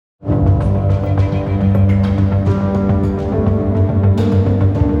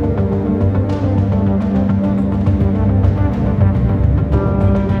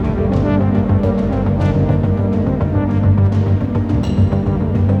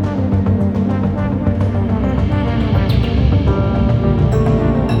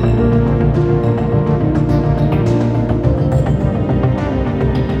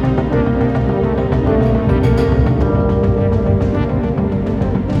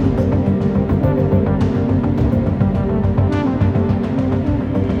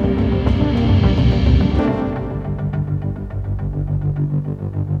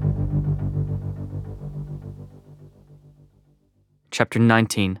Chapter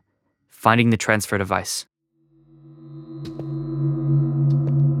 19, Finding the Transfer Device. Come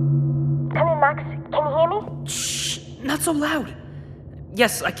in, Max. Can you hear me? Shh, not so loud.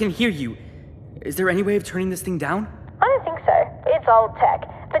 Yes, I can hear you. Is there any way of turning this thing down? I don't think so. It's old tech.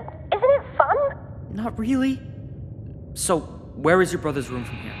 But isn't it fun? Not really. So, where is your brother's room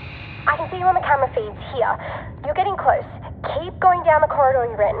from here? I can see you on the camera feeds here. You're getting close. Keep going down the corridor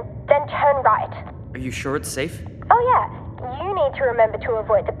you're in, then turn right. Are you sure it's safe? Oh yeah, you need to remember to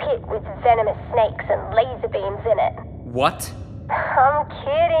avoid the pit with venomous snakes and laser beams in it. What? I'm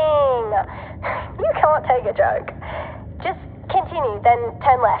kidding. You can't take a joke. Just continue, then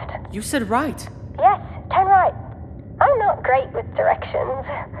turn left. You said right. Yes, turn right. I'm not great with directions.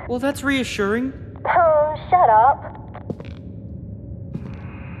 Well, that's reassuring. Oh, shut up.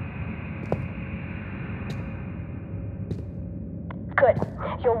 Good.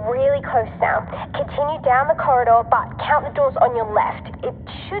 You're really close now. Continue down the corridor, but count the doors on your left. It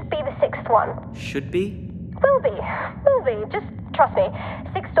should be the sixth one. Should be? Will be. Just trust me.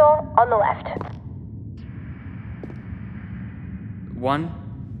 Sixth door on the left.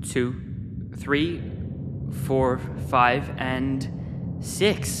 1, 2, 3, 4, 5, and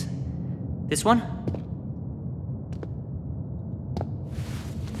 6. This one?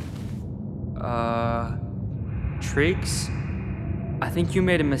 Triggs? I think you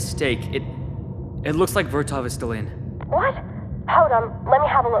made a mistake. It looks like Vertov is still in. What? Hold on, let me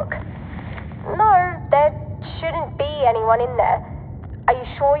have a look. No, there shouldn't be anyone in there. Are you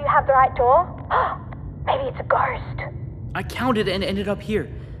sure you have the right door? Maybe it's a ghost. I counted and ended up here.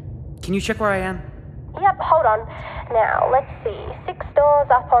 Can you check where I am? Yep, hold on. Now, let's see. 6 doors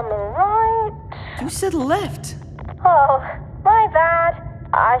up on the right. You said left. Oh, my bad.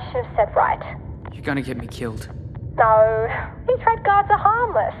 I should have said right. You're gonna get me killed. No, these red guards are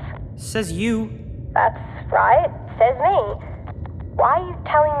harmless. Says you. That's right, says me. Why are you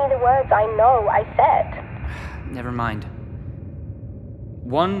telling me the words I know I said? Never mind.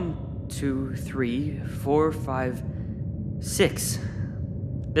 1, 2, 3, 4, 5, 6.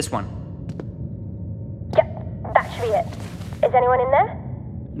 This one. Yep, that should be it. Is anyone in there?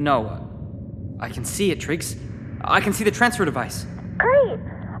 No. I can see it, Triggs. I can see the transfer device. Great.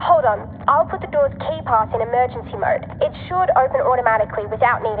 Hold on. I'll put the door's key pass in emergency mode. It should open automatically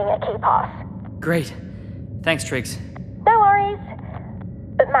without needing a key pass. Great. Thanks, Triggs. No worries.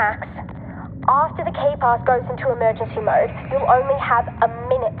 But Max, after the key pass goes into emergency mode, you'll only have a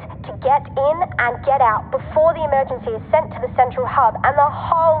minute to get in and get out before the emergency is sent to the central hub and the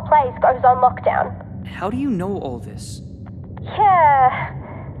whole place goes on lockdown. How do you know all this? Yeah,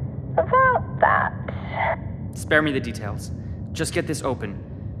 about that. Spare me the details. Just get this open.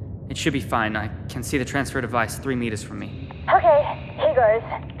 It should be fine. I can see the transfer device 3 meters from me. Okay, here goes.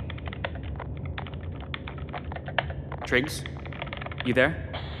 Triggs? You there?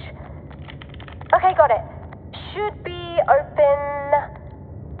 Okay, got it. Should be open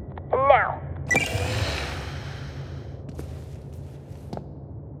now.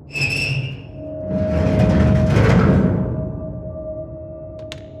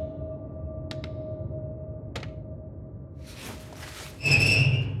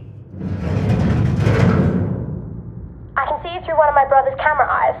 I can see you through one of my brother's camera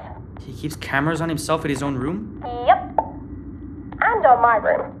eyes. He keeps cameras on himself in his own room? Yep. And on my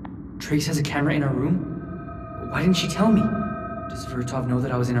room. Triggs has a camera in her room? Why didn't she tell me? Does Vertov know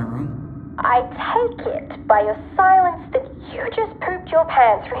that I was in her room? I take it by your silence that you just pooped your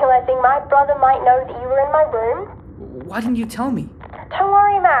pants realizing my brother might know that you were in my room. Why didn't you tell me? Don't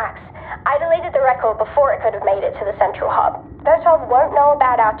worry, Max. I deleted the record before it could have made it to the central hub. Vertov won't know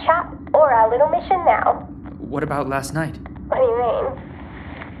about our chat or our little mission now. What about last night? What do you mean?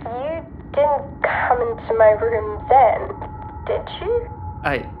 You didn't come into my room then, did you?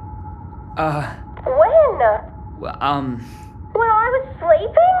 When? Well, When I was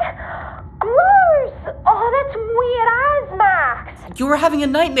sleeping? Gross! Oh, that's weird as Max! you were having a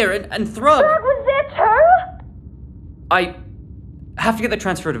nightmare and Thrug. Thrug was there too? I have to get the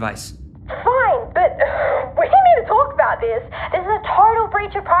transfer device. Fine, but we didn't need to talk about this. This is a total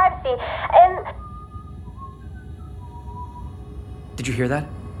breach of privacy, and... Did you hear that?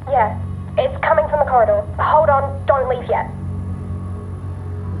 Yeah, it's coming from the corridor. Hold on, don't leave yet.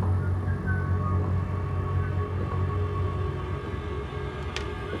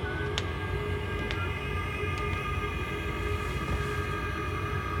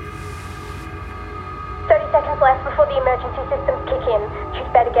 Seconds left before the emergency systems kick in.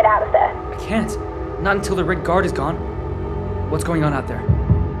 You'd better get out of there. I can't. Not until the red guard is gone. What's going on out there?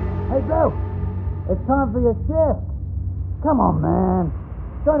 Hey, Bill. It's time for your shift. Come on, man.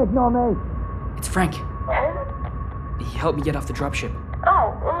 Don't ignore me. It's Frank. Who? He helped me get off the dropship.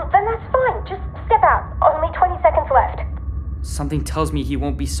 Oh, then that's fine. Just step out. Only 20 seconds left. Something tells me he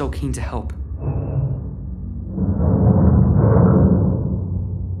won't be so keen to help.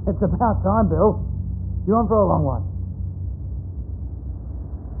 It's about time, Bill. You're on for a long one.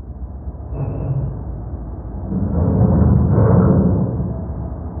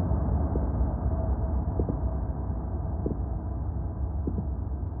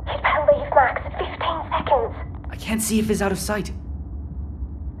 You'd better leave, Max. 15 seconds. I can't see if he's out of sight.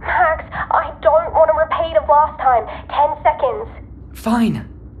 Max, I don't want a repeat of last time. 10 seconds. Fine.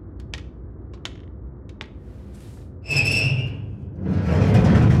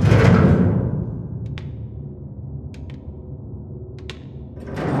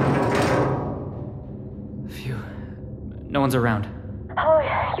 Phew. No one's around. Oh,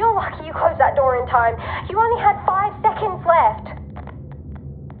 you're lucky you closed that door in time. You only had 5 seconds left.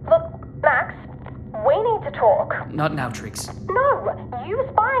 Look, Max, we need to talk. Not now, Triggs. No, you were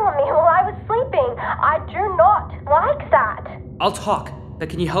spying on me while I was sleeping. I do not like that. I'll talk, but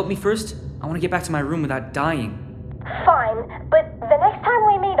can you help me first? I want to get back to my room without dying. Fine, but the next time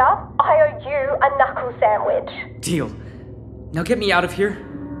we meet up, I owe you a knuckle sandwich. Deal. Now get me out of here.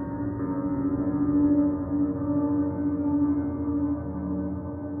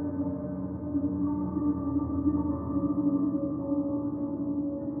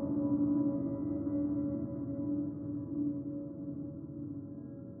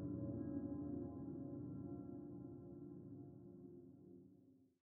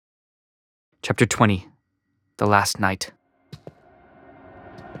 Chapter 20. The Last Night.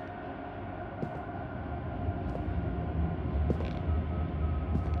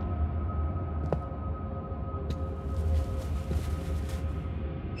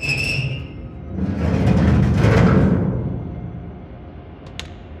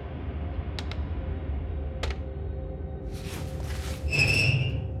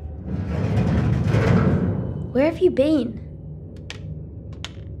 Where have you been?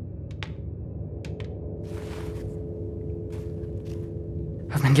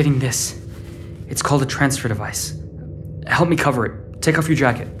 I've been getting this. It's called a transfer device. Help me cover it. Take off your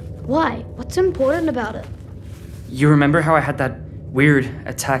jacket. Why? What's important about it? You remember how I had that weird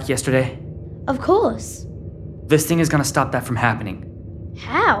attack yesterday? Of course. This thing is gonna stop that from happening.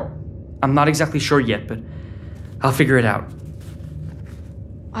 How? I'm not exactly sure yet, but I'll figure it out.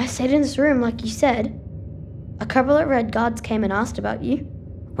 I stayed in this room like you said. A couple of red guards came and asked about you.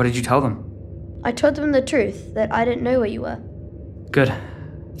 What did you tell them? I told them the truth, that I didn't know where you were. Good.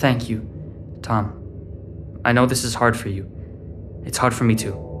 Thank you, Tom. I know this is hard for you. It's hard for me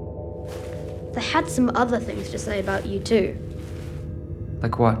too. They had some other things to say about you too.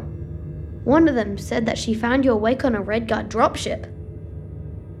 Like what? One of them said that she found you awake on a red guard dropship.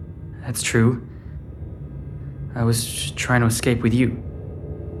 That's true. I was trying to escape with you.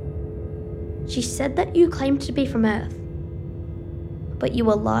 She said that you claimed to be from Earth. But you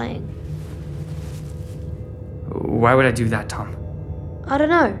were lying. Why would I do that, Tom? I don't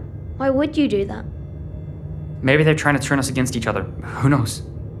know. Why would you do that? Maybe they're trying to turn us against each other. Who knows?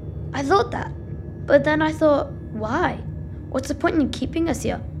 I thought that. But then I thought, why? What's the point in keeping us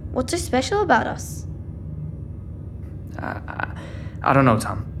here? What's so special about us? I don't know,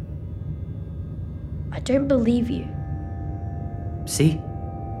 Tom. I don't believe you. See?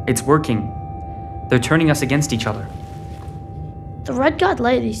 It's working. They're turning us against each other. The red guard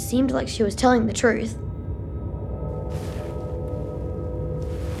lady seemed like she was telling the truth.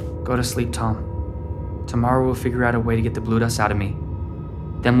 Go to sleep, Tom. Tomorrow we'll figure out a way to get the blue dust out of me.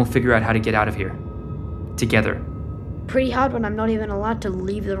 Then we'll figure out how to get out of here. Together. Pretty hard when I'm not even allowed to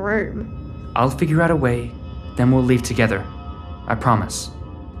leave the room. I'll figure out a way, then we'll leave together. I promise.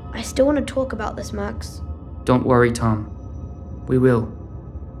 I still want to talk about this, Max. Don't worry, Tom. We will.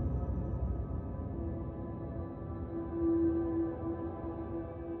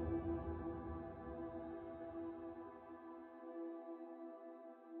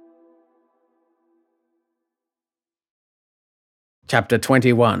 Chapter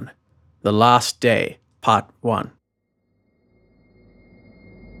 21. The Last Day, Part 1.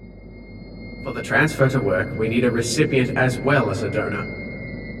 For the transfer to work, we need a recipient as well as a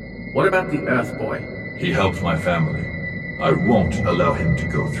donor. What about the Earth Boy? He helped my family. I won't allow him to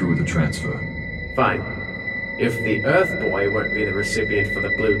go through the transfer. Fine. If the Earth Boy won't be the recipient for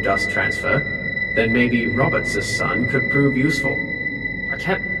the Blue Dust transfer, then maybe Roberts' son could prove useful. I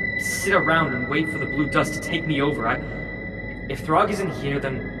can't sit around and wait for the blue dust to take me over. If Throg isn't here,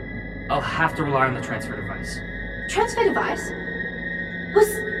 then I'll have to rely on the transfer device. Transfer device? Was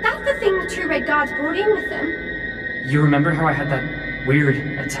that the thing the two red guards brought in with them? You remember how I had that weird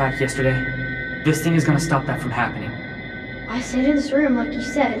attack yesterday? This thing is gonna stop that from happening. I stayed in this room like you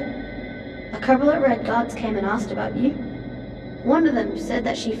said. A couple of Red Guards came and asked about you. One of them said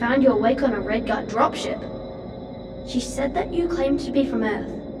that she found you awake on a Red Guard dropship. She said that you claimed to be from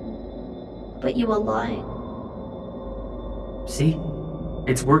Earth. But you were lying. See?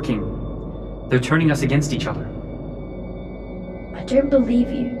 It's working. They're turning us against each other. I don't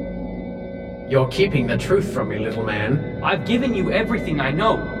believe you. You're keeping the truth from me, little man. I've given you everything I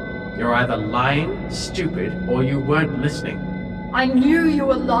know. You're either lying, stupid, or you weren't listening. I knew you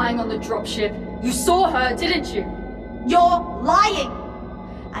were lying on the dropship. You saw her, didn't you? You're lying!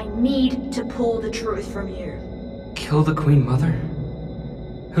 I need to pull the truth from you. Kill the Queen Mother?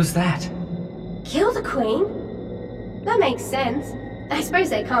 Who's that? Kill the Queen? That makes sense. I suppose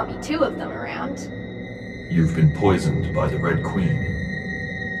there can't be two of them around. You've been poisoned by the Red Queen.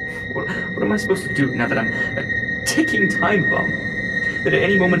 What am I supposed to do now that I'm a ticking time bomb? That at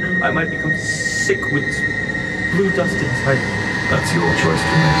any moment I might become sick with blue dust inside. That's your choice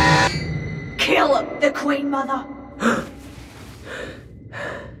to make. Kill the Queen Mother!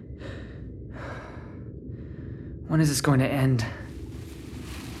 When is this going to end?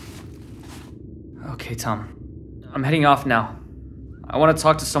 Okay, Tom. I'm heading off now. I want to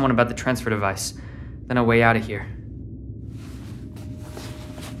talk to someone about the transfer device. Then I'll way out of here.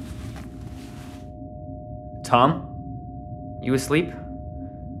 Tom? You asleep?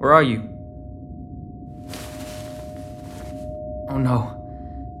 Where are you? Oh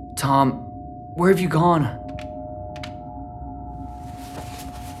no. Tom, where have you gone?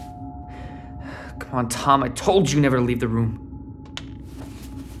 Come on, Tom, I told you never to leave the room.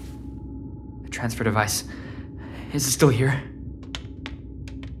 The transfer device. Is it still here?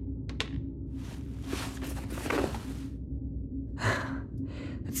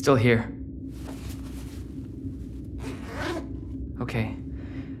 It's still here. Okay.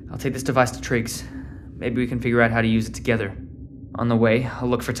 I'll take this device to Triggs. Maybe we can figure out how to use it together. On the way, I'll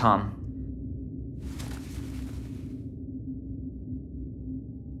look for Tom.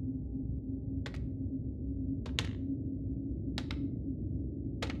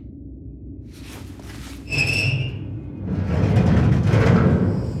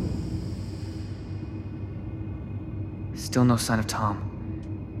 Still no sign of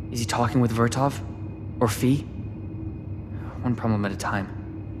Tom. Is he talking with Vertov? Or Fee? One problem at a time.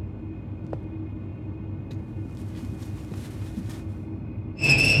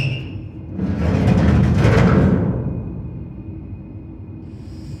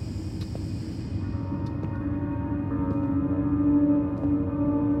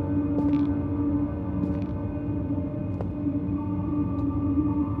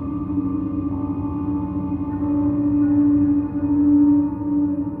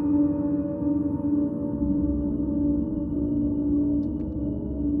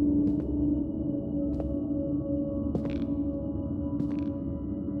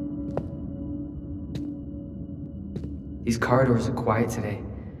 These corridors are quiet today.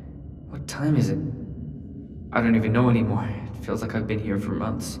 What time is it? I don't even know anymore. It feels like I've been here for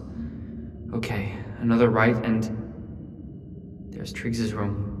months. Okay, another right and... there's Triggs's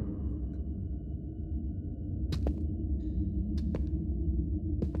room.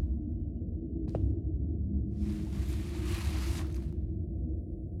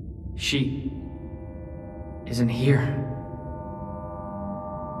 She... isn't here.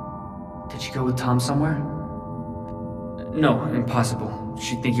 Did she go with Tom somewhere? No, impossible.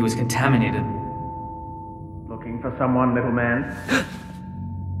 She'd think he was contaminated. Looking for someone, little man?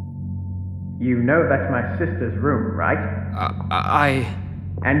 You know that's my sister's room, right?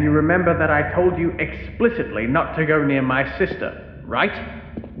 And you remember that I told you explicitly not to go near my sister, right?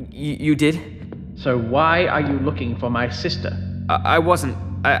 You did? So why are you looking for my sister? I wasn't.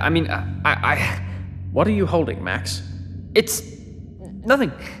 I mean, What are you holding, Max? It's...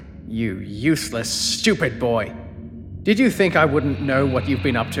 nothing. You useless, stupid boy. Did you think I wouldn't know what you've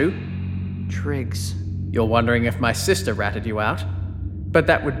been up to? Triggs. You're wondering if my sister ratted you out? But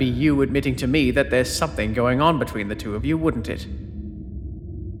that would be you admitting to me that there's something going on between the two of you, wouldn't it?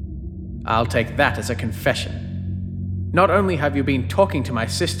 I'll take that as a confession. Not only have you been talking to my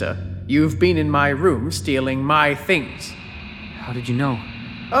sister, you've been in my room stealing my things. How did you know?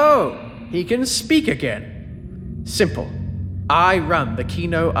 Oh, he can speak again. Simple. I run the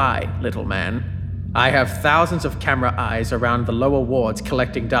Kino Eye, little man. I have thousands of camera eyes around the lower wards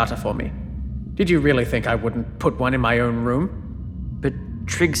collecting data for me. Did you really think I wouldn't put one in my own room? But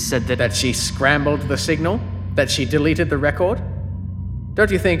Triggs said that... That she scrambled the signal? That she deleted the record?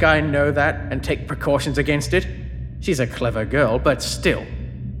 Don't you think I know that and take precautions against it? She's a clever girl, but still.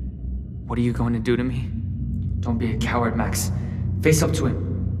 What are you going to do to me? Don't be a coward, Max. Face up to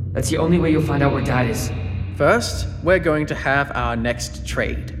him. That's the only way you'll find out where Dad is. First, we're going to have our next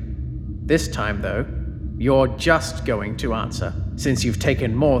trade. This time, though, you're just going to answer, since you've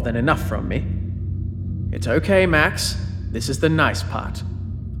taken more than enough from me. It's okay, Max. This is the nice part.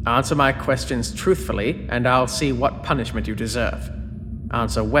 Answer my questions truthfully, and I'll see what punishment you deserve.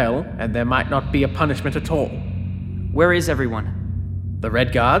 Answer well, and there might not be a punishment at all. Where is everyone? The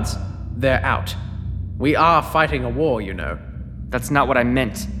Red Guards? They're out. We are fighting a war, you know. That's not what I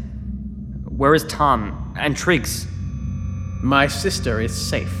meant. Where is Tom and Triggs? My sister is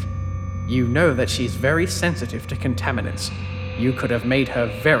safe. You know that she's very sensitive to contaminants. You could have made her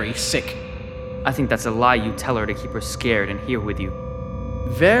very sick. I think that's a lie you tell her to keep her scared and here with you.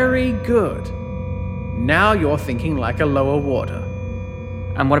 Very good. Now you're thinking like a lower warder.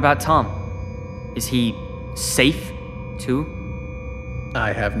 And what about Tom? Is he safe, too?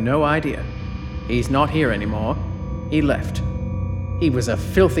 I have no idea. He's not here anymore. He left. He was a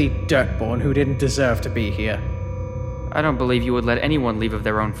filthy dirtborn who didn't deserve to be here. I don't believe you would let anyone leave of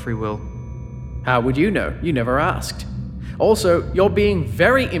their own free will. How would you know? You never asked. Also, you're being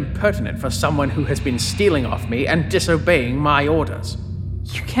very impertinent for someone who has been stealing off me and disobeying my orders.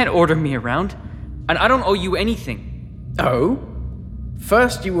 You can't order me around, and I don't owe you anything. Oh?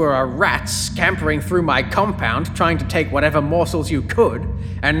 First you were a rat scampering through my compound trying to take whatever morsels you could,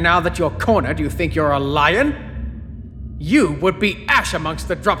 and now that you're cornered you think you're a lion? You would be ash amongst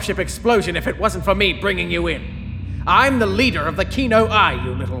the dropship explosion if it wasn't for me bringing you in. I'm the leader of the Kino Eye,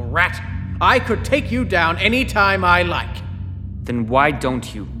 you little rat. I could take you down any time I like. Then why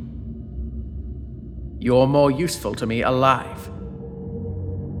don't you? You're more useful to me alive.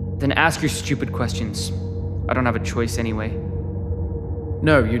 Then ask your stupid questions. I don't have a choice anyway.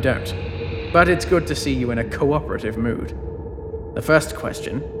 No, you don't. But it's good to see you in a cooperative mood. The first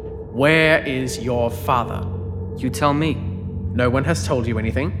question, where is your father? You tell me. No one has told you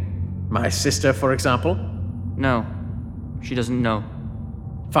anything? My sister, for example? No, she doesn't know.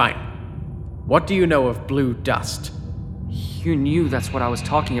 Fine. What do you know of blue dust? You knew that's what I was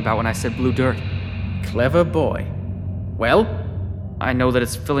talking about when I said blue dirt. Clever boy. Well? I know that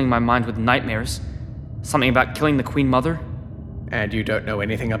it's filling my mind with nightmares. Something about killing the Queen Mother. And you don't know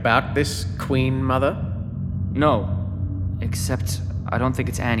anything about this Queen Mother? No. Except, I don't think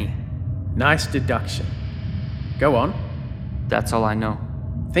it's Annie. Nice deduction. Go on. That's all I know.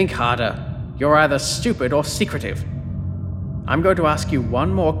 Think harder. You're either stupid or secretive. I'm going to ask you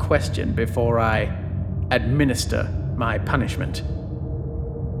one more question before I administer my punishment.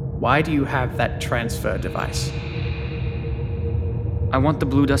 Why do you have that transfer device? I want the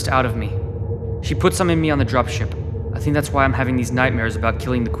blue dust out of me. She put some in me on the dropship. I think that's why I'm having these nightmares about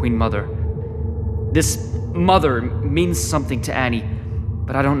killing the Queen Mother. This mother means something to Annie,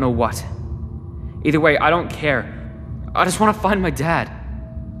 but I don't know what. Either way, I don't care. I just want to find my dad.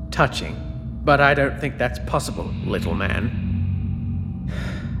 Touching, but I don't think that's possible, little man.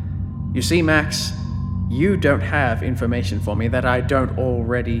 You see, Max, you don't have information for me that I don't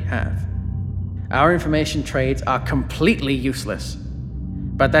already have. Our information trades are completely useless,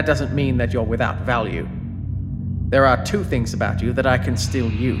 but that doesn't mean that you're without value. There are two things about you that I can still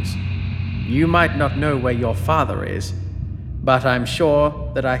use. You might not know where your father is, but I'm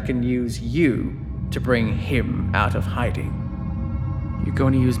sure that I can use you to bring him out of hiding. You're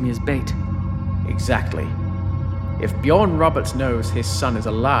going to use me as bait? Exactly. If Bjorn Roberts knows his son is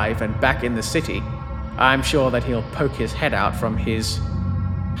alive and back in the city, I'm sure that he'll poke his head out from his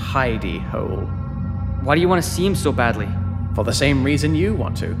hidey hole. Why do you want to see him so badly? For the same reason you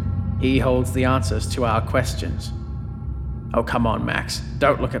want to. He holds the answers to our questions. Oh, come on, Max.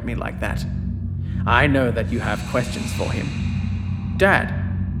 Don't look at me like that. I know that you have questions for him. Dad,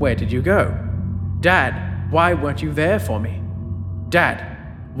 where did you go? Dad, why weren't you there for me? Dad,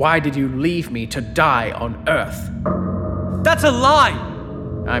 why did you leave me to die on Earth? That's a lie!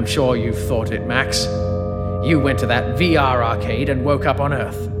 I'm sure you've thought it, Max. You went to that VR arcade and woke up on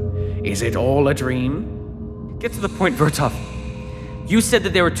Earth. Is it all a dream? Get to the point, Vertov. You said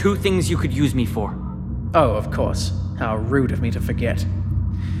that there were two things you could use me for. Oh, of course. How rude of me to forget.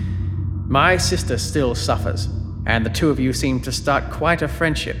 My sister still suffers, and the two of you seem to start quite a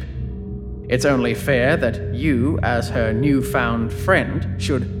friendship. It's only fair that you, as her newfound friend,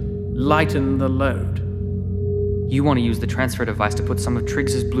 should lighten the load. You want to use the transfer device to put some of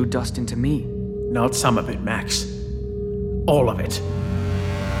Triggs's blue dust into me. Not some of it, Max. All of it.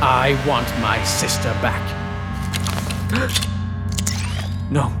 I want my sister back.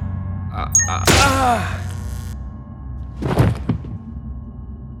 No.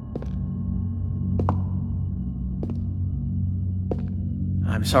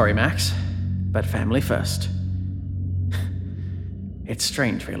 I'm sorry, Max, but family first. It's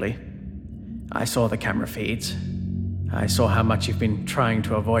strange, really. I saw the camera feeds. I saw how much you've been trying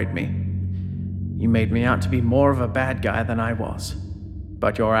to avoid me. You made me out to be more of a bad guy than I was.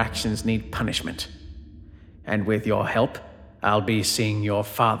 But your actions need punishment. And with your help, I'll be seeing your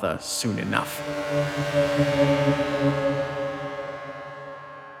father soon enough.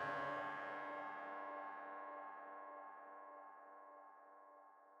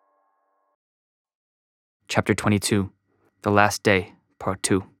 Chapter 22, The Last Day, Part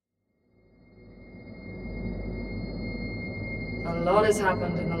 2. A lot has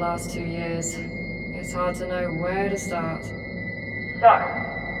happened in the last 2 years. It's hard to know where to start. So,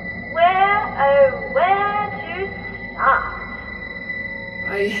 where to start?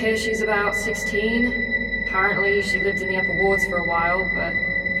 I hear she's about 16. Apparently, she lived in the upper wards for a while, but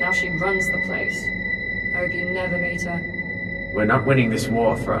now she runs the place. I hope you never meet her. We're not winning this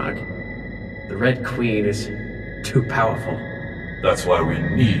war, Throg. The Red Queen is too powerful. That's why we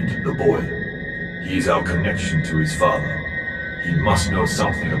need the boy. He's our connection to his father. He must know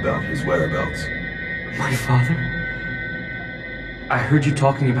something about his whereabouts. My father? I heard you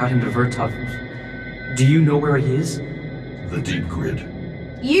talking about him to Vertov. Do you know where he is? The Deep Grid.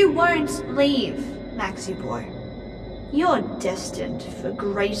 You won't leave, Maxie boy. You're destined for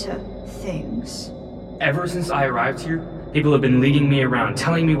greater things. Ever since I arrived here, people have been leading me around,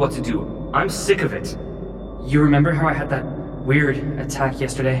 telling me what to do. I'm sick of it. You remember how I had that weird attack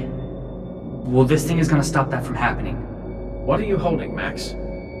yesterday? Well, this thing is gonna stop that from happening. What are you holding, Max?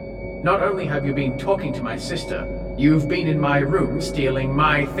 Not only have you been talking to my sister, you've been in my room stealing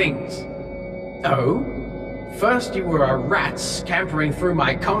my things. Oh? First you were a rat scampering through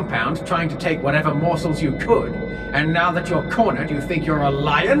my compound trying to take whatever morsels you could, and now that you're cornered you think you're a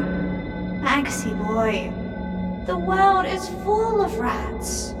lion? Maxie boy, the world is full of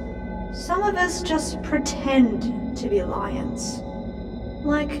rats. Some of us just pretend to be lions.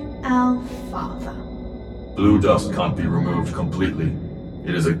 Like our father. Blue dust can't be removed completely.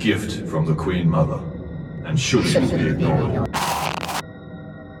 It is a gift from the Queen Mother, and shouldn't be ignored.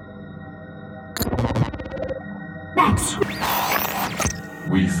 Max!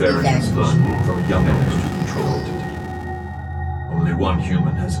 We Pharisians learn from a young age to control it. Only one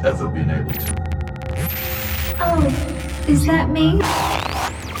human has ever been able to. Oh, is that me?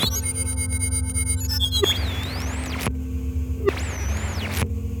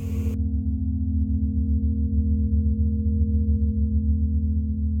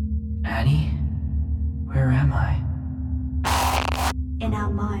 Annie? Where am I? In our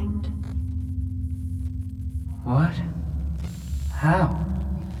mind. What? How?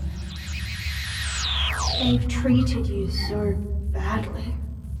 They've treated you so badly.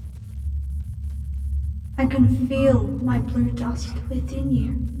 I can feel my blue dust within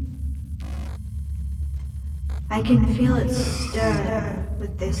you. I can feel it stir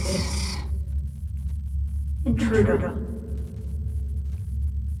with this intruder.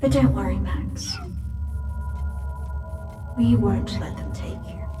 But don't worry, Max. We won't let them take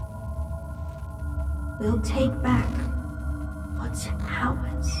you. We'll take back what's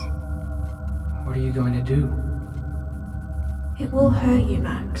ours. What are you going to do? It will hurt you,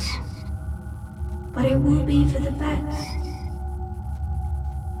 Max. But it will be for the best.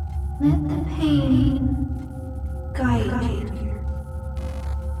 Let the pain guide you.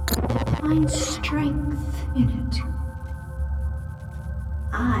 Find strength in it.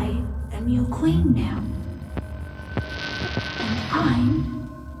 I am your queen now. And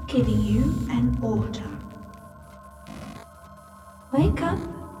I'm giving you an order. Wake up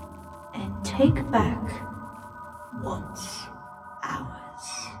and take back what's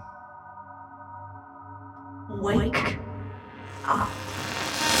ours. Wake up.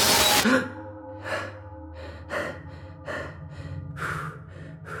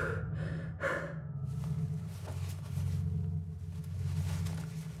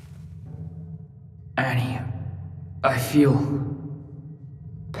 Annie, I feel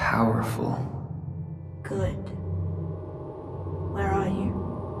powerful. Good. Where are you?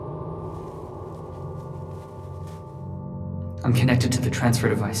 I'm connected to the transfer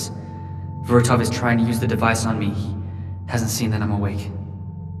device. Vertov is trying to use the device on me. He hasn't seen that I'm awake.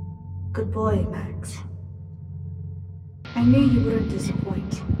 Good boy, Max. I knew you wouldn't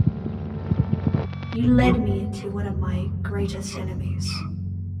disappoint. You led me into one of my greatest enemies.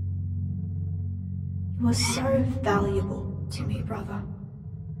 You were so valuable to me, brother.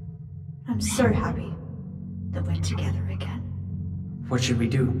 I'm so happy that we're together again. What should we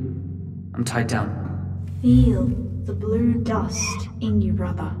do? I'm tied down. Feel the blue dust in you,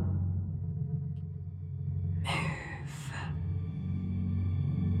 brother.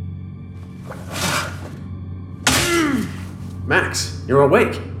 Max, you're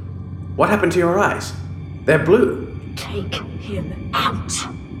awake. What happened to your eyes? They're blue. Take him out.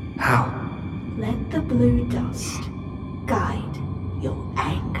 How? Let the blue dust guide your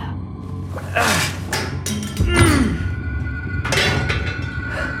anger.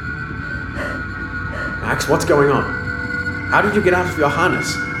 Max, what's going on? How did you get out of your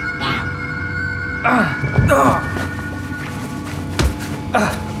harness?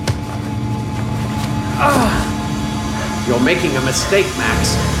 You're making a mistake,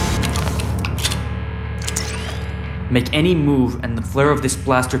 Max. Make any move, and the flare of this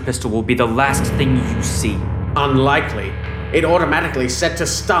blaster pistol will be the last thing you see. Unlikely. It automatically set to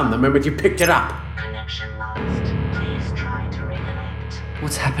stun the moment you picked it up. Connection lost. Please try to reconnect.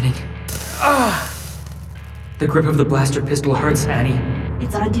 What's happening? The grip of the blaster pistol hurts, Annie.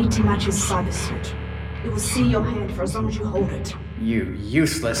 It's ID'd to match his cybersuit. It will see your hand for as long as you hold it. You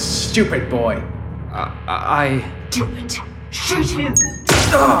useless, stupid boy. Do it. Shoot him!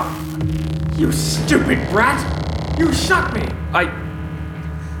 You stupid brat! You shot me!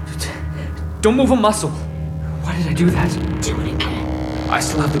 Don't move a muscle. Why did I do that? Do it again. I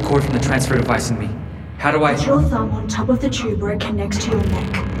still have the cord from the transfer device in me. How do I... Put your thumb on top of the tube where it connects to your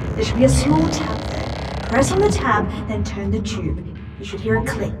neck. There should be a small tab there. Press on the tab, then turn the tube. You should hear a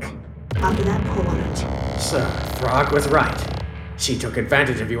click. After that, pull on it. So, Throg was right. She took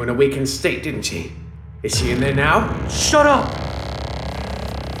advantage of you in a weakened state, didn't she? Is she in there now? Shut up!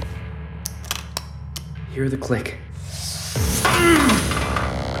 Hear the click.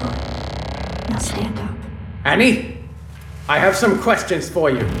 Now stand up. Annie, I have some questions for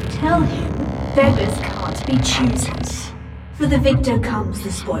you. Tell him beggars can't be choosers. For the victor comes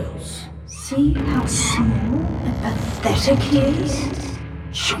the spoils. See how small and pathetic he is?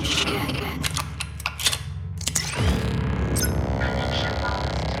 Shoot again. Connection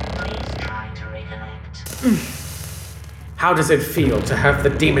lost. Please try to reconnect. How does it feel to have the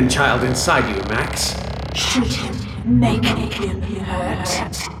demon child inside you, Max? Shoot him. Make him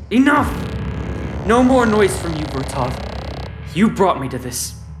hurt. Enough! No more noise from you, Vertov. You brought me to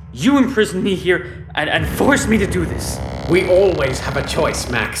this. You imprisoned me here and forced me to do this. We always have a choice,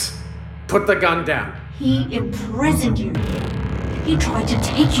 Max. Put the gun down. He imprisoned you here. He tried to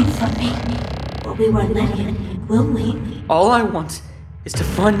take you from me. But we won't let him, will we? All I want is to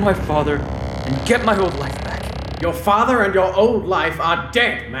find my father and get my old life back. Your father and your old life are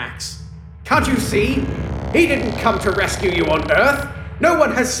dead, Max. Can't you see? He didn't come to rescue you on Earth. No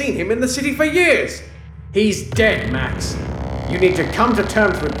one has seen him in the city for years. He's dead, Max. You need to come to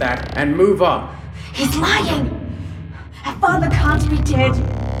terms with that and move on. He's lying! Our father can't be dead.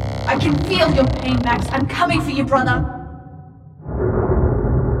 I can feel your pain, Max. I'm coming for you, brother.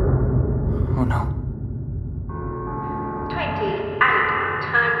 Oh no. 28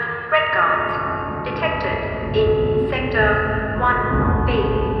 turned red guards detected in Sector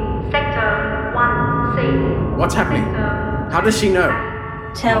 1B, Sector 1C. What's happening? How does she know?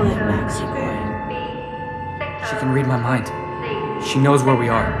 Tell him, Maxie boy. She can read my mind. She knows where we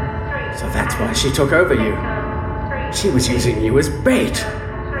are. So that's why she took over you. She was using you as bait.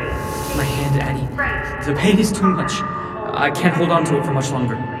 My hand, Annie. The pain is too much. I can't hold on to it for much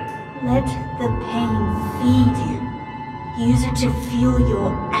longer. Let the pain feed you. Use it to fuel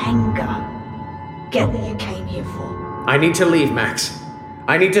your anger. Get what you came here for. I need to leave, Max.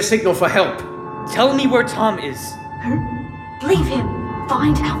 I need to signal for help. Tell me where Tom is. Leave him.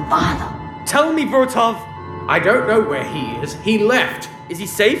 Find our father. Tell me, Vertov. I don't know where he is. He left. Is he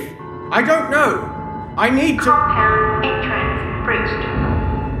safe? I don't know. I need to... Compound entrance breached.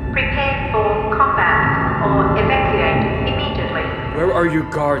 Prepare for combat or evacuate immediately. Where are your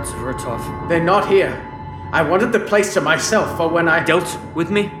guards, Vertov? They're not here. I wanted the place to myself for when I... Dealt with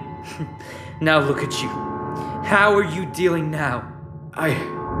me? Now look at you. How are you dealing now?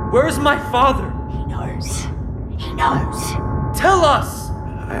 Where's my father? He knows. He knows. Tell us!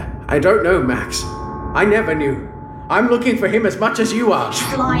 I don't know, Max. I never knew. I'm looking for him as much as you are.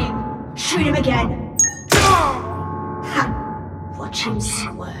 He's lying. Shoot him again. Watch him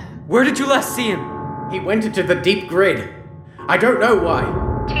swerve. Where did you last see him? He went into the deep grid. I don't know why.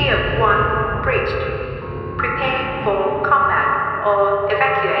 Tier 1 breached. Prepare for combat or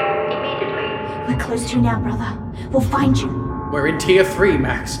evacuate immediately. We're close to you now, brother. We'll find you. We're in Tier 3,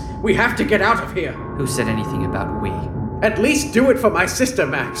 Max. We have to get out of here. Who said anything about we? At least do it for my sister,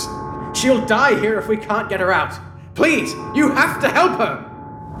 Max. She'll die here if we can't get her out. Please, you have to help her.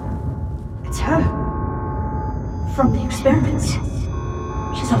 It's her. From the experiments.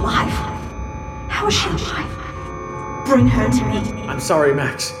 She's alive. How is she alive? Bring her to me. I'm sorry,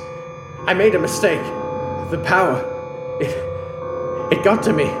 Max. I made a mistake. The power. It got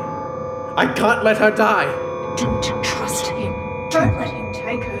to me. I can't let her die. Don't trust him. Don't let him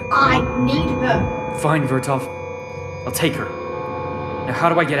take her. I need her. Fine, Vertov. I'll take her. Now, how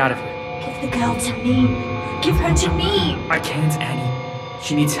do I get out of here? Give the girl to me. Give her to me. I can't, Annie.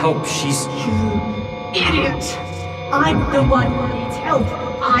 She needs help. She's... You idiot. I'm the one who needs help.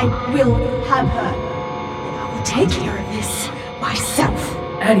 I will have her. And I will take care of this myself.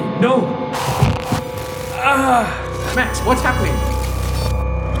 Annie, no! Max, what's happening?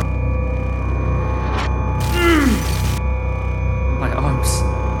 My arms.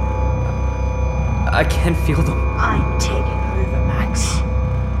 I can't feel them. I'm taking over, Max.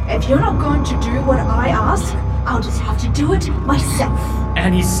 If you're not going to do what I ask, I'll just have to do it myself.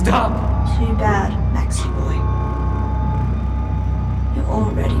 Annie, stop! Too bad, Maxie boy. You're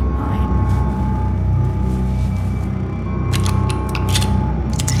already mine.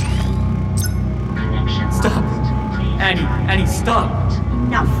 Stop! Annie, stop!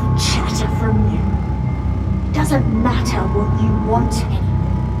 Enough chatter from you. Doesn't matter what you want anymore.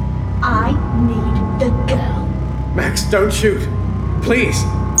 I need the girl. Max, don't shoot. Please.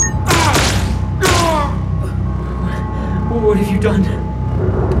 What have you done?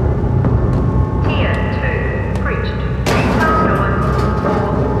 Tier 2 breached. Repassed or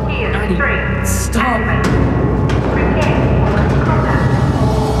Tier Annie, 3. stop! Prepare for combat.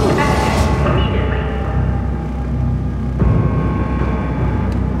 Evacuate immediately.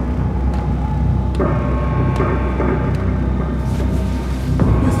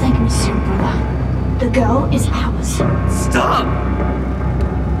 You'll thank me soon, brother. The girl is ours. Stop!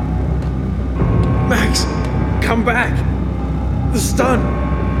 Max, come back. The stun.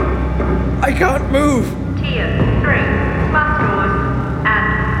 I can't move. Tier 3 smart doors and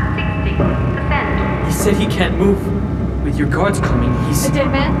 60%. He said he can't move. With your guards coming, he's... The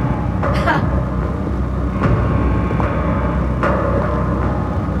dead man?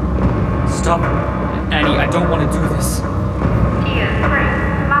 Stop. Annie, I don't want to do this. Tier 3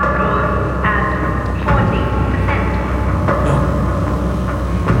 smart doors and 40%. No.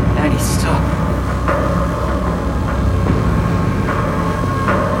 Annie, stop.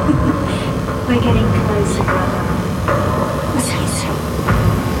 We're getting closer, brother. Let's face it.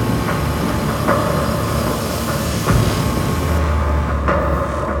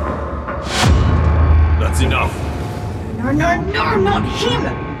 That's enough. No, not him!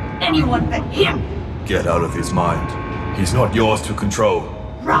 Anyone but him! Get out of his mind. He's not yours to control.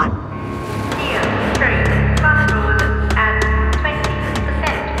 Run! Tier 3 smart doors and 20%.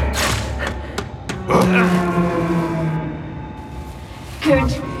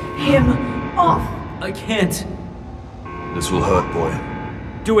 Get him off! I can't. This will hurt, boy.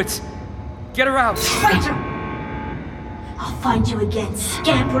 Do it. Get her out. Traitor! I'll find you again,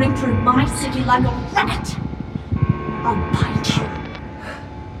 scampering through my city like a rat! I'll bite you.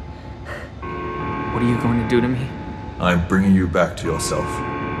 What are you going to do to me? I'm bringing you back to yourself.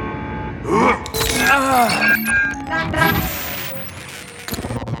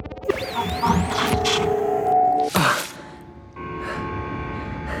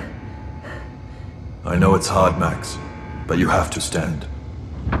 I know it's hard, Max, but you have to stand.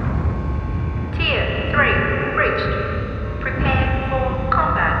 Tier 3 breached. Prepare for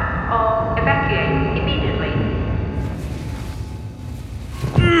combat or evacuate immediately.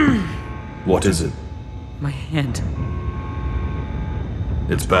 What is it? My hand.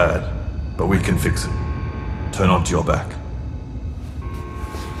 It's bad, but we can fix it. Turn onto your back.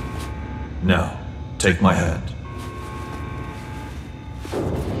 Now, take my hand.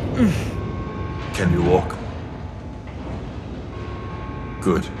 Can you walk?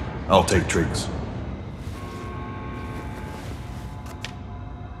 Good. I'll take Triggs.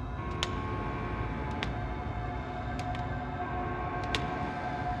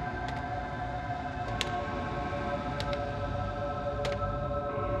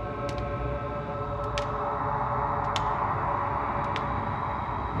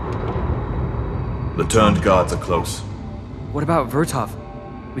 The turned guards are close. What about Vertov?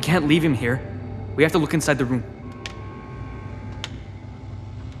 We can't leave him here. We have to look inside the room.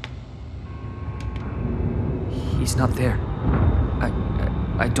 He's not there.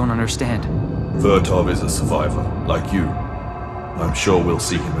 I don't understand. Vertov is a survivor, like you. I'm sure we'll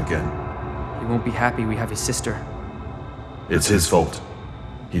see him again. He won't be happy we have his sister. It's his fault.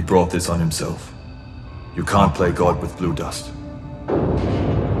 He brought this on himself. You can't play God with blue dust.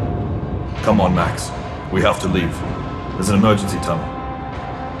 Come on, Max. We have to leave. There's an emergency tunnel.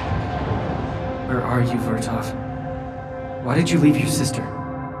 Where are you, Vertov? Why did you leave your sister?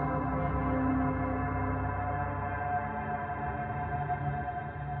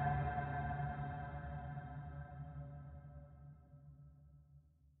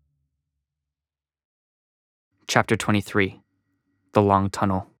 Chapter 23. The Long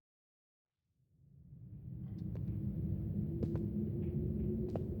Tunnel.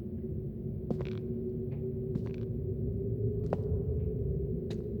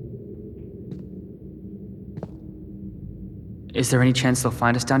 Is there any chance they'll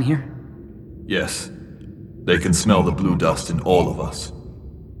find us down here? Yes. They can smell the blue dust in all of us.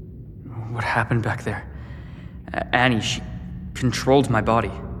 What happened back there? Annie, she controlled my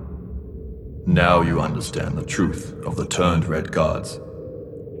body. Now you understand the truth of the turned Red Guards.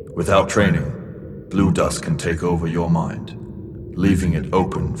 Without training, blue dust can take over your mind, leaving it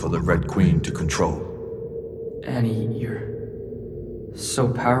open for the Red Queen to control. Annie, you're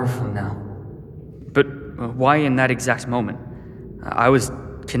so powerful now. But why in that exact moment? I was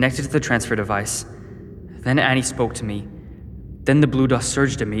connected to the transfer device. Then Annie spoke to me. Then the blue dust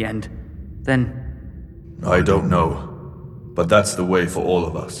surged at me, and then... I don't know, but that's the way for all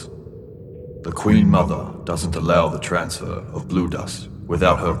of us. The Queen Mother doesn't allow the transfer of blue dust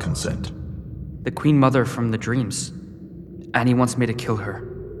without her consent. The Queen Mother from the dreams. Annie wants me to kill her.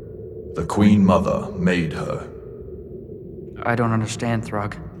 The Queen Mother made her. I don't understand,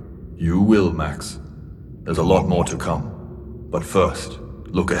 Throg. You will, Max. There's a lot more to come. But first,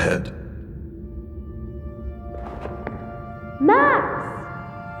 look ahead. Max!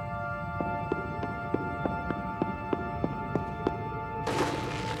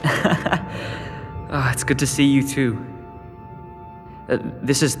 It's good to see you too.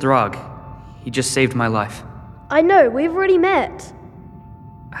 This is Throg. He just saved my life. I know, we've already met.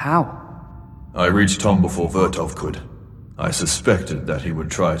 How? I reached Tom before Vertov could. I suspected that he would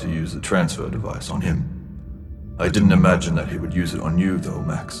try to use the transfer device on him. I didn't imagine that he would use it on you, though,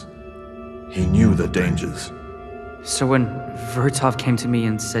 Max. He knew the dangers. So when Vertov came to me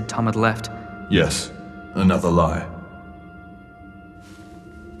and said Tom had left... Yes, another lie.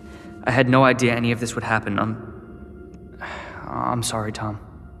 I had no idea any of this would happen. I'm sorry, Tom.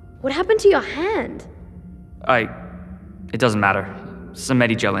 What happened to your hand? It doesn't matter. Some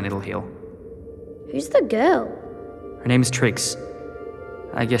Medigel and it'll heal. Who's the girl? Her name is Triggs.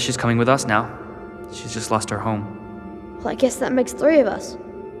 I guess she's coming with us now. She's just lost her home. Well, I guess that makes 3 of us.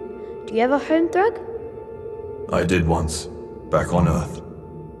 Do you have a home, Throg? I did once, back on Earth.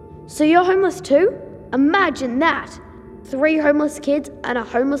 So you're homeless too? Imagine that! 3 homeless kids and a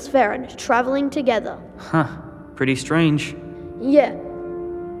homeless Farron traveling together. Huh. Pretty strange. Yeah.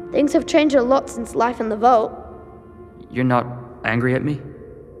 Things have changed a lot since life in the vault. You're not angry at me?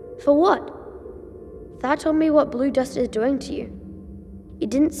 For what? That told me what blue dust is doing to you. It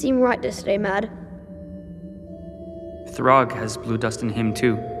didn't seem right to stay mad. Throg has blue dust in him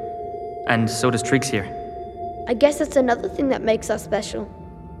too. And so does Triggs here. I guess that's another thing that makes us special.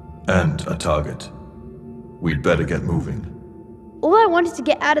 And a target. We'd better get moving. All I want is to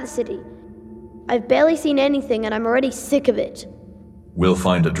get out of the city. I've barely seen anything and I'm already sick of it. We'll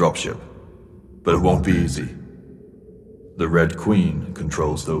find a dropship, but it won't be easy. The Red Queen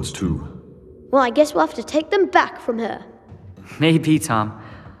controls those too. Well, I guess we'll have to take them back from her. Maybe, Tom.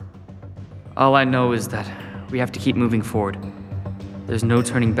 All I know is that we have to keep moving forward. There's no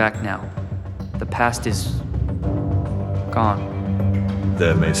turning back now. The past is... gone.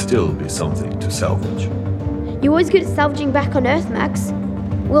 There may still be something to salvage. You're always good at salvaging back on Earth, Max.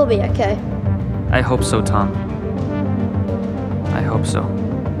 We'll be okay. I hope so, Tom. I hope so.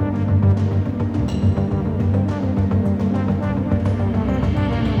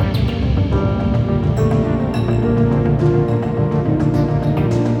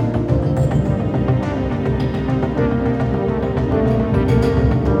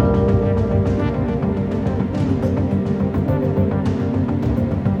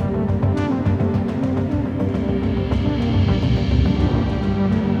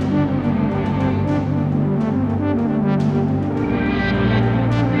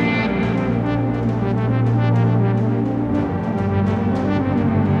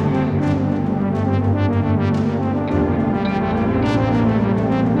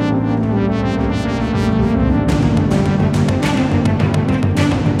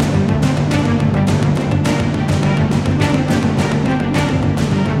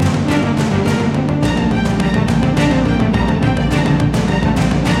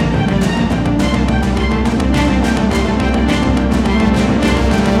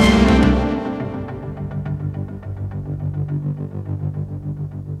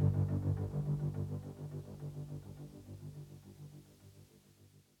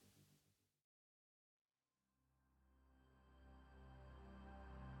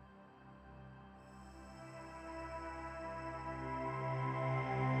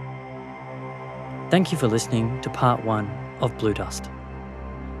 Thank you for listening to part 1 of Blue Dust.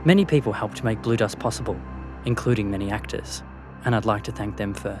 Many people helped make Blue Dust possible, including many actors, and I'd like to thank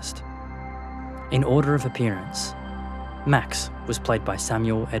them first. In order of appearance, Max was played by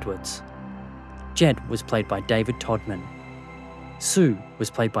Samuel Edwards. Jed was played by David Todman. Sue was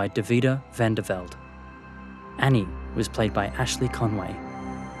played by Davida Vandervelde. Annie was played by Ashley Conway.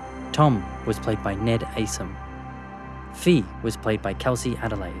 Tom was played by Ned Asom. Fee was played by Kelsey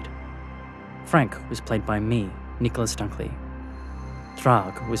Adelaide. Frank was played by me, Nicholas Dunkley.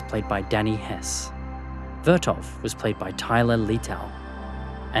 Thrag was played by Danny Hess. Vertov was played by Tyler Leetow.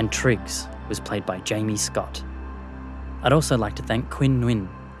 And Triggs was played by Jamie Scott. I'd also like to thank Quinn Nguyen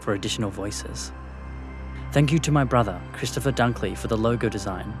for additional voices. Thank you to my brother, Christopher Dunkley, for the logo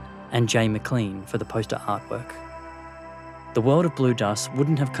design, and Jay McLean for the poster artwork. The world of Blue Dust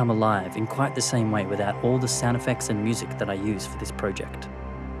wouldn't have come alive in quite the same way without all the sound effects and music that I use for this project.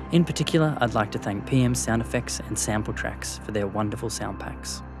 In particular, I'd like to thank PM Sound Effects and Sample Tracks for their wonderful sound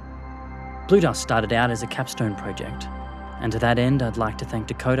packs. Blue Dust started out as a capstone project, and to that end I'd like to thank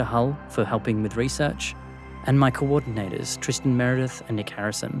Dakota Hull for helping with research, and my coordinators Tristan Meredith and Nick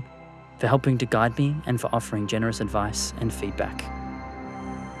Harrison for helping to guide me and for offering generous advice and feedback.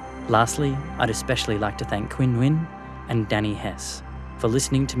 Lastly, I'd especially like to thank Quinn Nguyen and Danny Hess for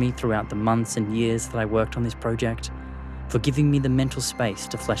listening to me throughout the months and years that I worked on this project, for giving me the mental space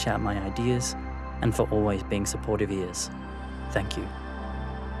to flesh out my ideas, and for always being supportive ears. Thank you.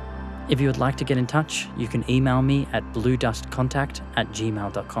 If you would like to get in touch, you can email me at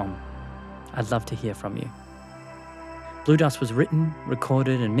bluedustcontact@gmail.com. I'd love to hear from you. Blue Dust was written,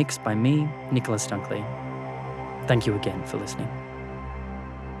 recorded and mixed by me, Nicholas Dunkley. Thank you again for listening.